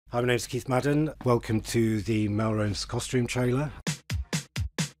Hi, my name's Keith Madden. Welcome to the Melrose costume trailer.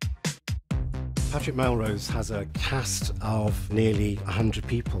 Patrick Melrose has a cast of nearly 100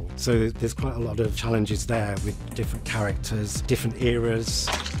 people, so there's quite a lot of challenges there with different characters, different eras.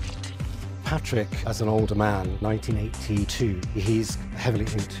 Patrick, as an older man, 1982, he's heavily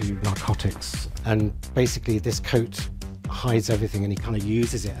into narcotics, and basically this coat hides everything and he kind of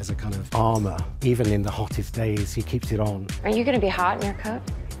uses it as a kind of armour. Even in the hottest days, he keeps it on. Are you going to be hot in your coat?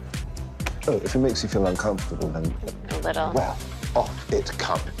 Oh, if it makes you feel uncomfortable, then... A little. Well, off it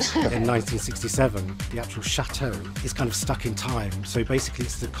comes. In 1967, the actual chateau is kind of stuck in time. So basically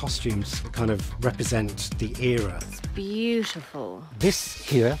it's the costumes that kind of represent the era. It's beautiful. This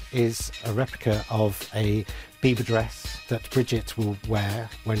here is a replica of a Bieber dress that Bridget will wear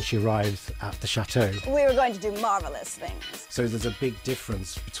when she arrives at the chateau. We were going to do marvellous things. So there's a big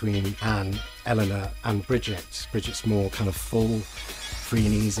difference between Anne, Eleanor and Bridget. Bridget's more kind of full, free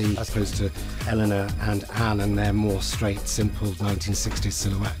and easy, as opposed to Eleanor and Anne and their more straight, simple 1960s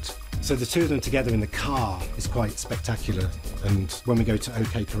silhouette. So the two of them together in the car is quite spectacular. And when we go to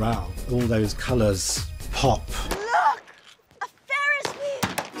OK Corral, all those colours pop. Look! A Ferris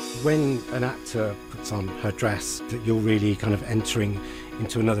wheel! When an actor puts on her dress, that you're really kind of entering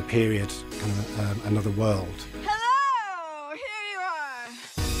into another period, kind of another world. Hello! Here you are!